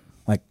me. Yep.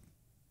 Like,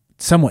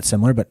 somewhat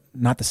similar, but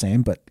not the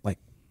same. But, like,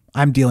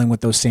 I'm dealing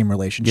with those same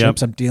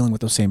relationships. Yep. I'm dealing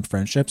with those same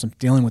friendships. I'm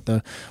dealing with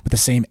the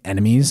same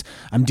enemies.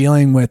 I'm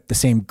dealing with the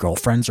same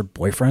girlfriends or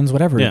boyfriends,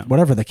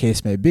 whatever the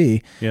case may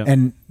be. Yep.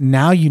 And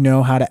now you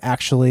know how to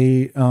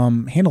actually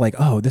handle, like,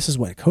 oh, this is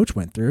what a coach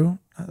went through.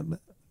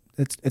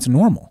 It's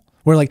normal.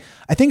 Where, like,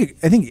 I think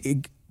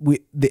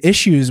the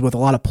issues with a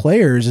lot of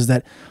players is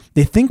that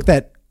they think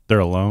that they're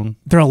alone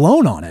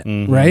on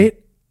it, right?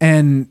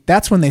 And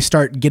that's when they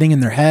start getting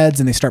in their heads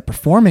and they start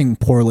performing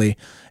poorly,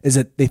 is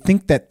that they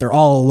think that they're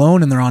all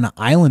alone and they're on an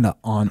island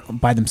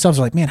by themselves.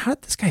 They're like, man, how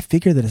did this guy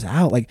figure this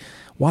out? Like,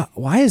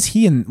 why is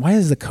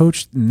the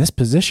coach in this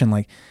position?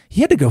 Like,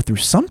 he had to go through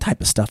some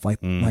type of stuff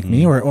like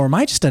me, or am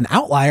I just an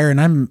outlier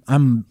and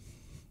I'm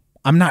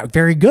not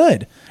very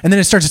good? And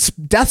then it starts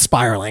death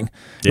spiraling,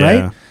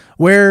 right?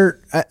 Where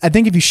I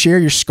think if you share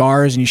your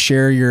scars and you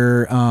share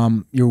your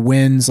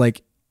wins,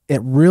 like, it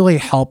really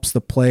helps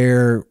the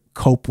player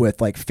cope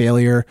with, like,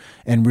 failure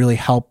and really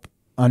help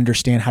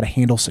understand how to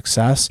handle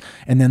success.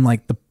 And then,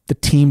 like, the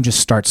team just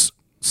starts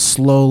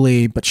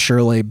slowly but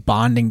surely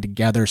bonding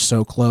together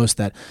so close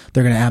that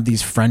they're going to have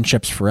these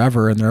friendships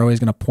forever. And they're always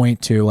going to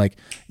point to, like,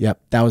 yep,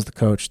 that was the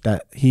coach,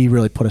 that he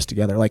really put us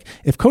together. Like,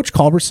 if Coach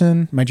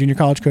Culberson, my junior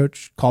college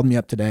coach, called me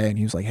up today and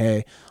he was like,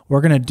 hey,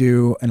 we're going to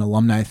do an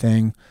alumni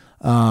thing.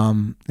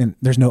 And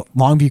there's no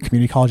Longview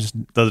Community College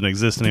doesn't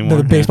exist anymore.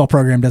 The baseball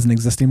program doesn't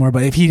exist anymore.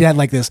 But if he had,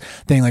 like, this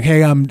thing, like,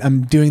 hey,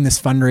 I'm doing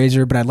this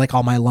fundraiser, but I'd like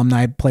all my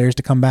alumni players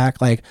to come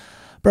back. Like,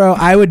 bro,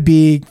 I would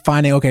be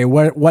finding, okay,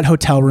 what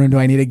hotel room do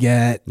I need to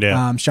get?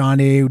 Yeah.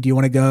 Shawnee, do you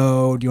want to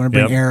go? Do you want to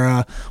bring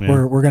Era?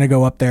 Yeah. We're going to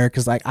go up there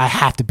because, like, I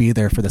have to be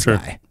there for this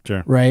guy.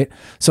 Sure. Right?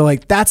 So,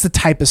 like, that's the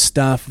type of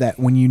stuff that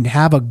when you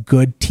have a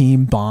good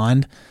team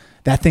bond,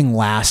 that thing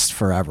lasts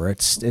forever.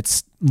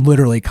 It's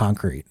literally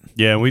concrete.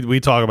 Yeah, we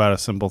talk about a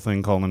simple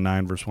thing called the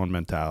 9 versus 1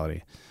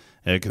 mentality.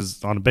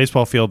 because on a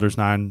baseball field there's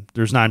nine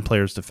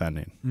players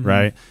defending,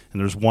 right,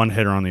 and there's one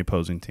hitter on the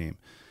opposing team.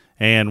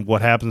 And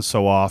what happens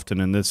so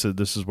often, and this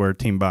is where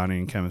team bonding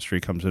and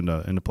chemistry comes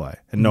into play,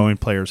 and knowing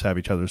players have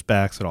each other's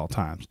backs at all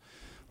times.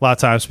 A lot of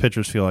times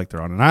pitchers feel like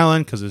they're on an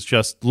island because it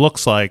just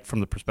looks like from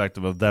the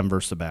perspective of them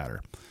versus the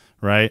batter,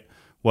 right?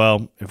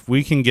 Well, if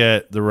we can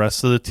get the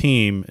rest of the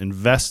team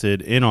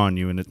invested in on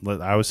you, and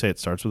I always say it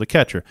starts with a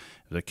catcher.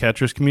 If the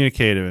catcher's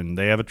communicative and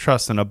they have a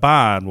trust and a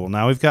bond, well,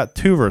 now we've got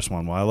 2 versus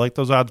 1. Well, I like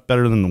those odds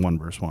better than the 1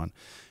 versus 1.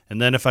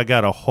 And then if I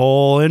got a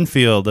whole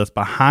infield that's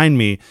behind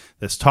me,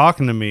 that's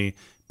talking to me,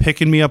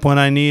 picking me up when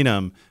I need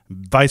them,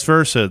 vice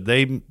versa.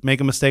 They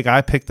make a mistake,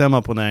 I pick them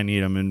up when I need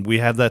them, and we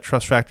have that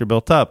trust factor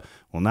built up.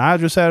 Well, now I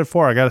just added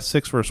 4. I got a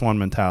 6 versus 1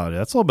 mentality.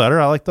 That's a little better.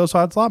 I like those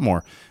odds a lot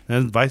more.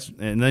 And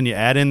then you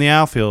add in the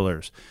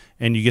outfielders,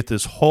 and you get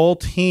this whole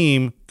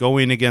team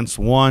going against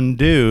one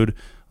dude.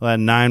 That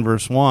 9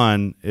 versus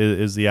 1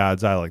 is the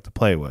odds I like to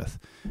play with,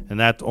 and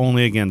that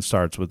only again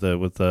starts with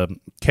the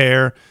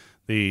care,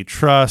 the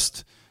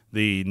trust,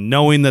 the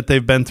knowing that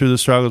they've been through the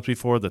struggles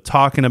before, the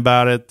talking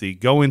about it, the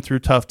going through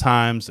tough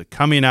times, the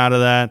coming out of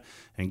that,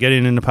 and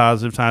getting into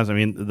positive times. I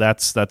mean,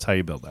 that's how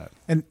you build that.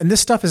 And this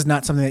stuff is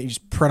not something that you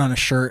just print on a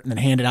shirt and then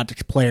hand it out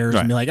to players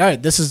and be like, all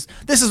right, this is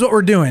what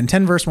we're doing,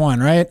 10 versus 1,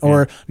 right?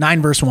 Or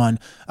 9 versus 1.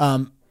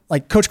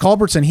 Like Coach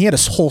Culbertson, he had a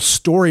whole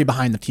story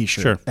behind the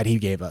T-shirt that he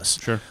gave us.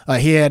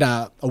 He had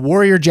a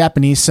warrior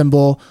Japanese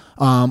symbol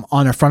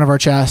on the front of our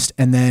chest,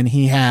 and then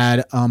he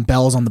had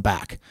bells on the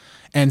back.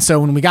 And so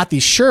when we got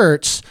these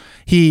shirts,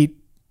 he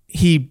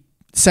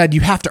said,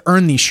 you have to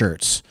earn these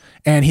shirts.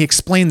 And he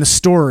explained the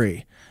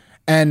story.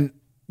 And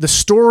the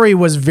story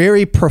was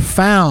very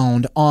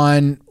profound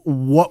on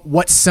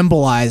what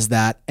symbolized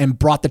that and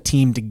brought the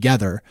team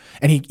together.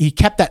 And he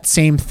kept that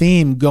same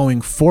theme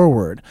going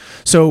forward.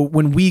 So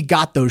when we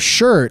got those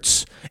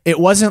shirts, it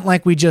wasn't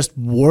like we just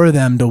wore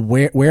them to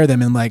wear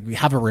them and like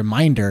have a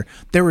reminder.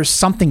 There was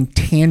something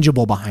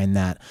tangible behind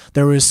that.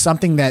 There was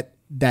something that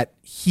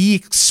he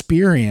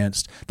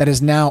experienced that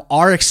is now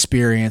our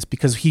experience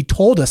because he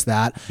told us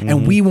that,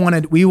 and we want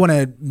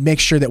to make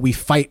sure that we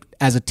fight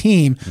as a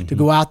team to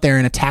go out there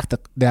and attack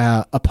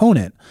the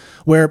opponent.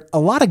 Where a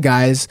lot of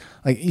guys,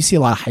 like you see a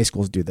lot of high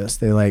schools do this,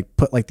 they like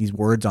put like these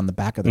words on the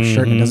back of their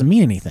shirt and it doesn't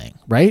mean anything,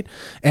 right?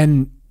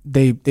 And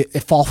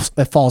it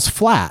falls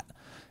flat.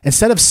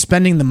 Instead of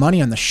spending the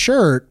money on the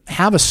shirt,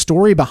 have a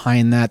story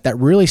behind that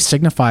really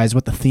signifies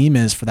what the theme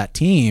is for that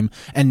team.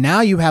 And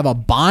now you have a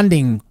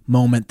bonding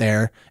moment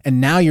there,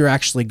 and now you're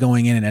actually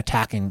going in and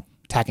attacking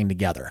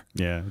together.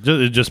 Yeah,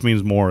 it just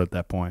means more at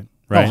that point,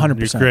 right?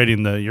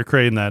 100%. You're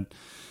creating that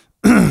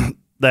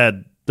that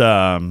what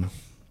am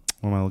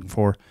I looking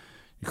for?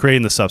 You're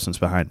creating the substance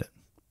behind it.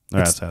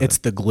 It's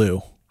the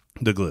glue.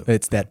 The glue.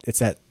 It's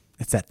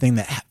that thing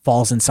that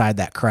falls inside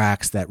that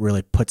cracks that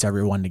really puts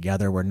everyone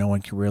together where no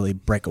one can really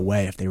break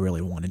away if they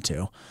really wanted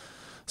to.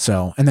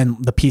 So, and then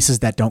the pieces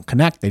that don't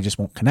connect, they just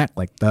won't connect.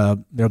 Like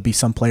there'll be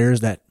some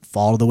players that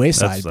fall to the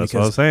wayside. That's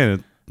what I was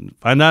saying.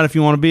 Find out if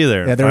you want to be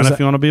there. Find out if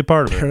you want to be a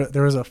part of it.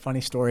 There was a funny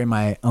story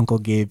my uncle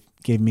gave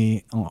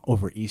me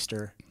over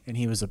Easter, and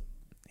he was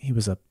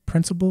a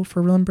principal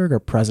for Lindbergh or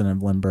president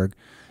of Lindbergh.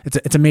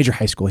 It's a major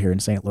high school here in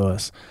St.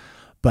 Louis,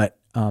 but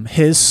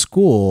his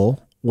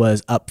school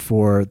was up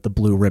for the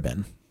Blue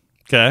Ribbon.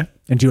 Okay.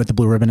 And do you know what the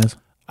Blue Ribbon is?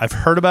 I've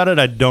heard about it.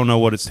 I don't know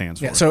what it stands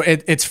for. Yeah, so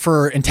it's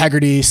for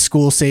integrity,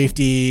 school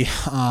safety,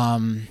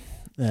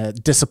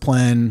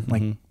 discipline,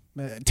 like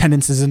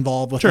attendance is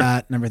involved with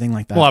that and everything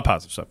like that. A lot of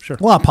positive stuff, sure.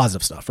 A lot of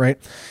positive stuff, right?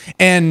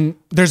 And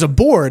there's a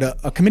board,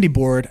 a committee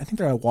board, I think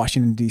they're at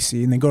Washington,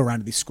 D.C., and they go around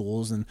to these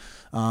schools and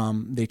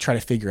they try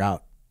to figure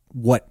out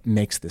what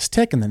makes this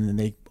tick, and then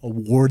they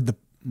award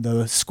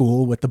the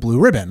school with the Blue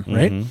Ribbon,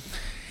 right?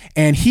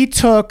 And he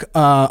took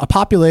a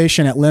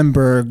population at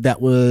Lindbergh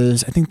that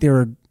was, I think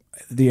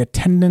the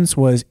attendance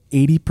was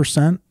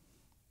 80%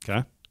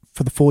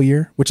 for the full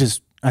year, which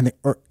is, I think,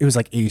 or it was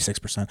like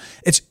 86%.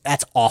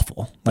 That's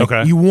awful.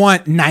 Like you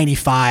want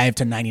 95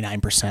 to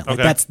 99%.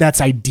 Like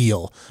that's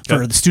ideal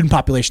for the student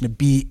population to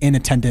be in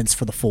attendance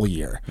for the full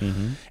year.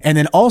 And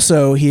then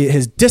also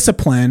his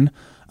discipline,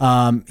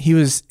 he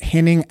was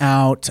handing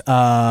out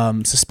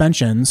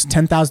suspensions,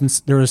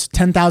 10,000. There was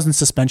 10,000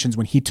 suspensions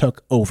when he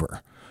took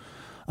over.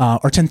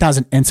 Or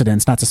 10,000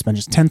 incidents, not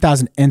suspensions,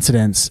 10,000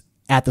 incidents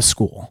at the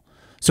school.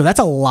 So that's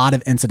a lot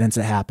of incidents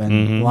that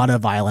happen, a lot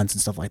of violence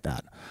and stuff like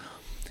that.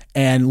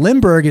 And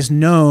Lindbergh is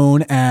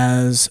known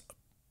as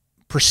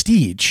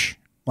prestige.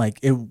 Like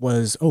it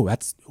was,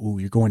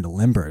 you're going to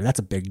Lindbergh. That's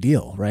a big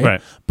deal,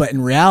 right? But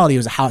in reality, it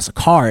was a house of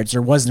cards.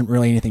 There wasn't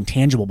really anything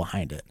tangible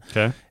behind it.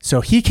 Okay.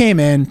 So he came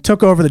in,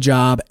 took over the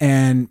job,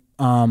 and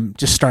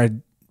just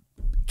started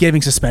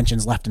giving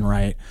suspensions left and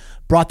right.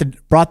 Brought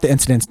the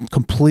incidents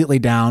completely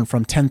down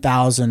from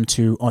 10,000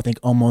 to I think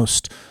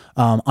almost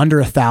under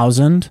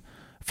 1,000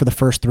 for the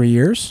first 3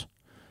 years,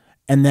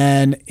 and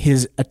then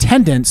his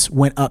attendance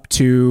went up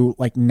to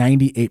like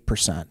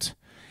 98%.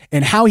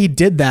 And how he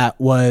did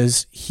that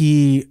was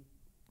he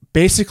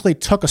basically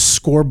took a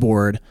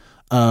scoreboard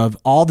of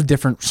all the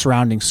different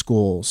surrounding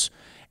schools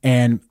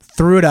and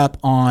threw it up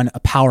on a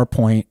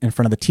PowerPoint in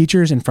front of the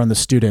teachers, in front of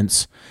the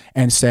students,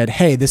 and said,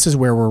 "Hey, this is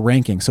where we're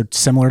ranking." So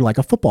similar to like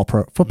a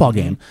football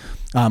game.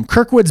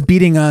 Kirkwood's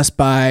beating us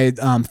by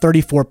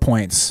 34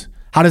 points.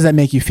 How does that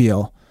make you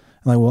feel?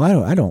 I'm like,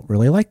 well, I don't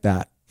really like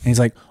that. And he's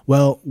like,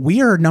 well,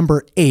 we are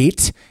number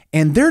 8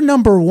 and they're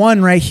number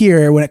 1 right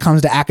here when it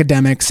comes to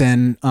academics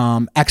and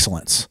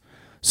excellence.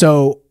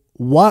 So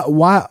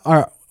why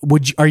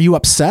are you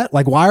upset?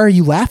 Like, why are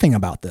you laughing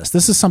about this?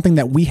 This is something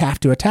that we have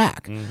to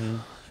attack.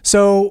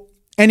 So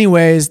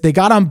anyways, they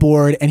got on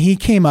board and he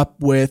came up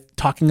with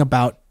talking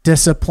about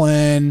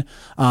discipline,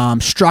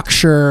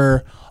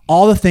 structure,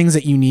 all the things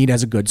that you need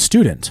as a good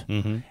student.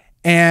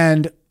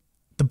 And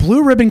the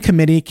Blue Ribbon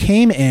Committee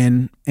came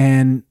in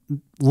and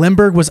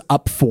Lindbergh was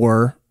up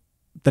for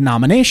the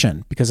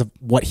nomination because of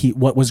what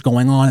was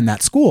going on in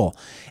that school.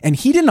 And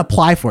he didn't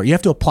apply for it. You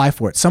have to apply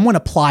for it. Someone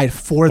applied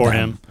for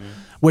them,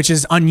 which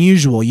is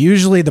unusual.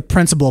 Usually the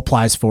principal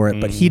applies for it,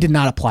 but he did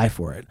not apply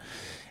for it.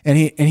 And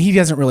he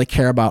doesn't really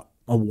care about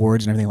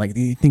awards and everything. Like,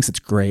 he thinks it's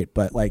great,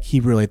 but like, he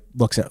really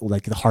looks at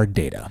like the hard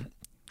data.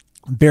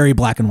 Very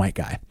black and white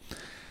guy.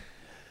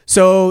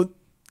 So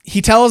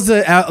he tells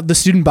the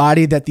student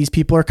body that these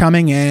people are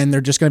coming in.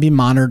 They're just going to be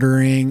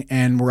monitoring,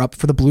 and we're up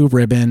for the blue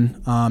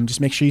ribbon.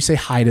 Just make sure you say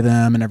hi to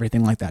them and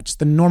everything like that. Just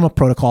the normal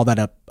protocol that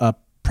a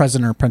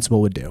president or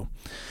principal would do.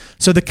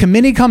 So the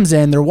committee comes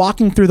in. They're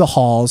walking through the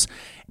halls,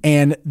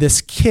 and this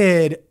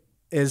kid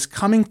is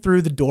coming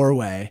through the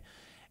doorway,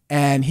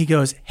 and he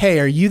goes, "Hey,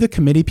 are you the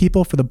committee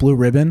people for the blue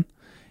ribbon?"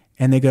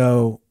 And they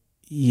go,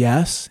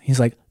 "Yes." He's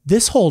like,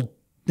 This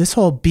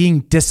whole being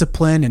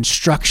disciplined and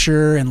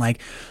structure and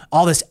like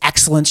all this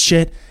excellence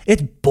shit,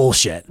 it's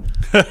bullshit."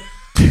 The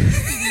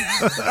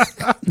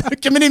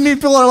committee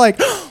people are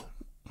like,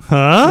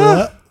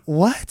 "Huh?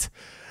 What?"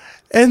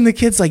 And the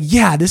kid's like,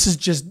 "Yeah, this is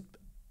just,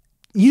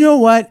 you know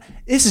what?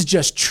 This is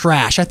just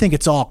trash. I think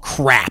it's all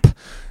crap."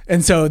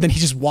 And so then he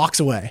just walks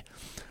away.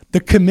 The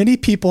committee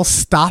people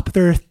stop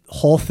their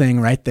whole thing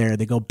right there.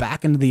 They go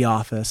back into the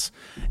office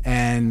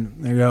and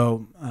they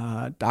go,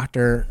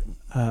 "Dr.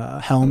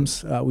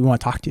 Helms, we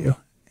want to talk to you."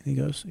 And he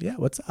goes, "Yeah,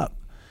 what's up?"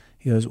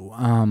 He goes,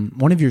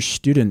 "One of your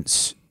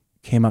students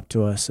came up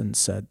to us and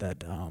said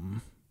that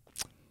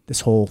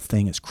this whole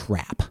thing is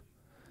crap.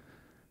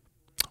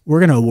 We're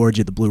going to award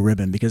you the blue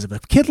ribbon because if a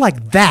kid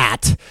like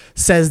that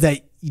says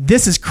that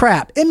this is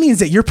crap, it means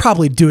that you're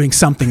probably doing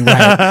something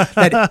right."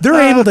 That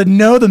they're able to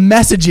know the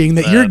messaging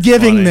that you're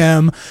giving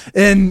them,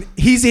 and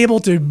he's able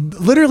to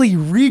literally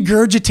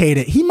regurgitate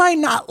it. He might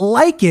not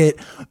like it,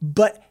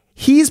 but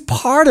he's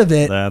part of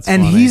it. That's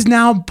and funny. He's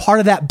now part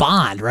of that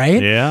bond,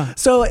 right? Yeah.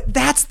 So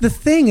that's the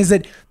thing, is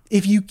that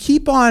if you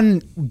keep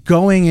on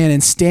going in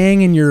and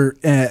staying in your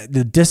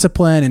the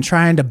discipline and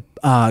trying to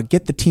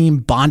get the team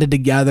bonded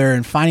together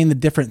and finding the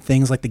different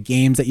things like the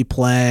games that you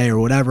play or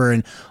whatever,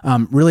 and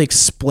really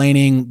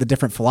explaining the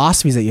different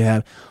philosophies that you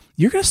have,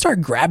 you're going to start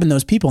grabbing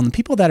those people. And the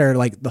people that are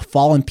like the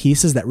fallen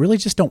pieces that really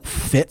just don't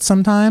fit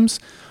sometimes,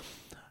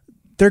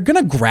 they're going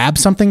to grab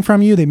something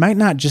from you. They might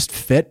not just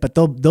fit, but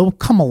they'll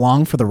come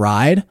along for the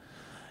ride.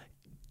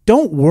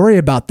 Don't worry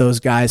about those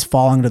guys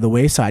falling to the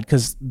wayside,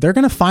 because they're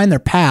going to find their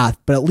path,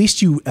 but at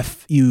least you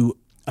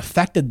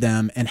affected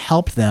them and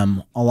helped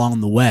them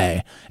along the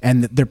way.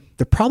 And they're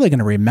probably going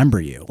to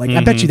remember you. Like,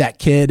 I bet you that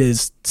kid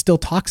still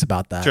talks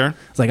about that. Sure.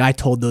 It's like, I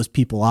told those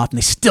people off and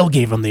they still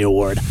gave them the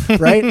award.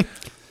 Right.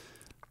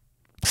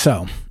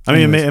 So,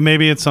 I mean,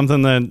 maybe it's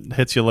something that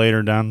hits you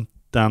later down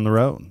the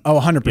road.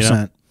 Oh, 100%. You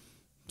know?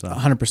 So.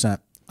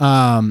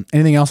 100%.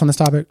 Anything else on this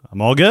topic?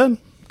 I'm all good.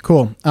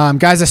 Cool.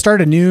 Guys, I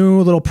started a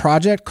new little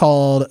project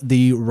called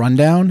The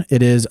Rundown.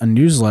 It is a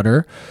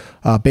newsletter,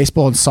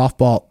 baseball and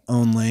softball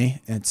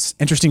only. It's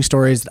interesting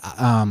stories.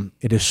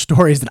 It is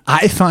stories that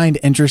I find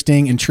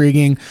interesting,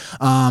 intriguing,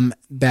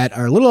 that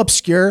are a little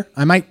obscure.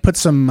 I might put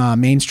some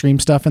mainstream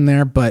stuff in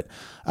there, but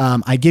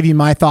I give you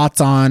my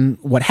thoughts on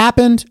what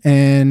happened,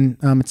 and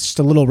it's just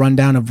a little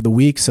rundown of the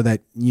week so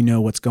that you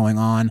know what's going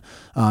on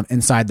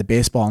inside the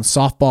baseball and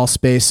softball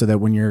space, so that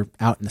when you're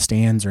out in the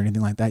stands or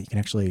anything like that, you can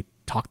actually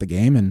talk the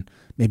game and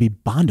maybe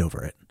bond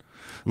over it.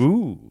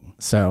 Ooh.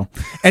 So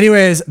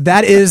anyways,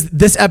 that is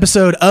this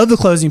episode of The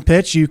Closing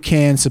Pitch. You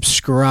can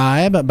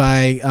subscribe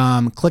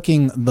by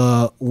clicking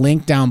the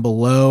link down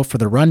below for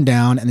the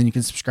rundown, and then you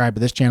can subscribe to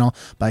this channel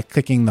by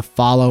clicking the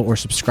follow or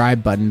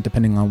subscribe button,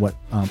 depending on what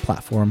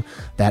platform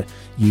that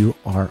you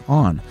are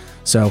on.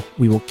 So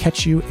we will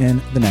catch you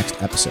in the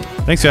next episode.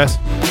 Thanks, guys.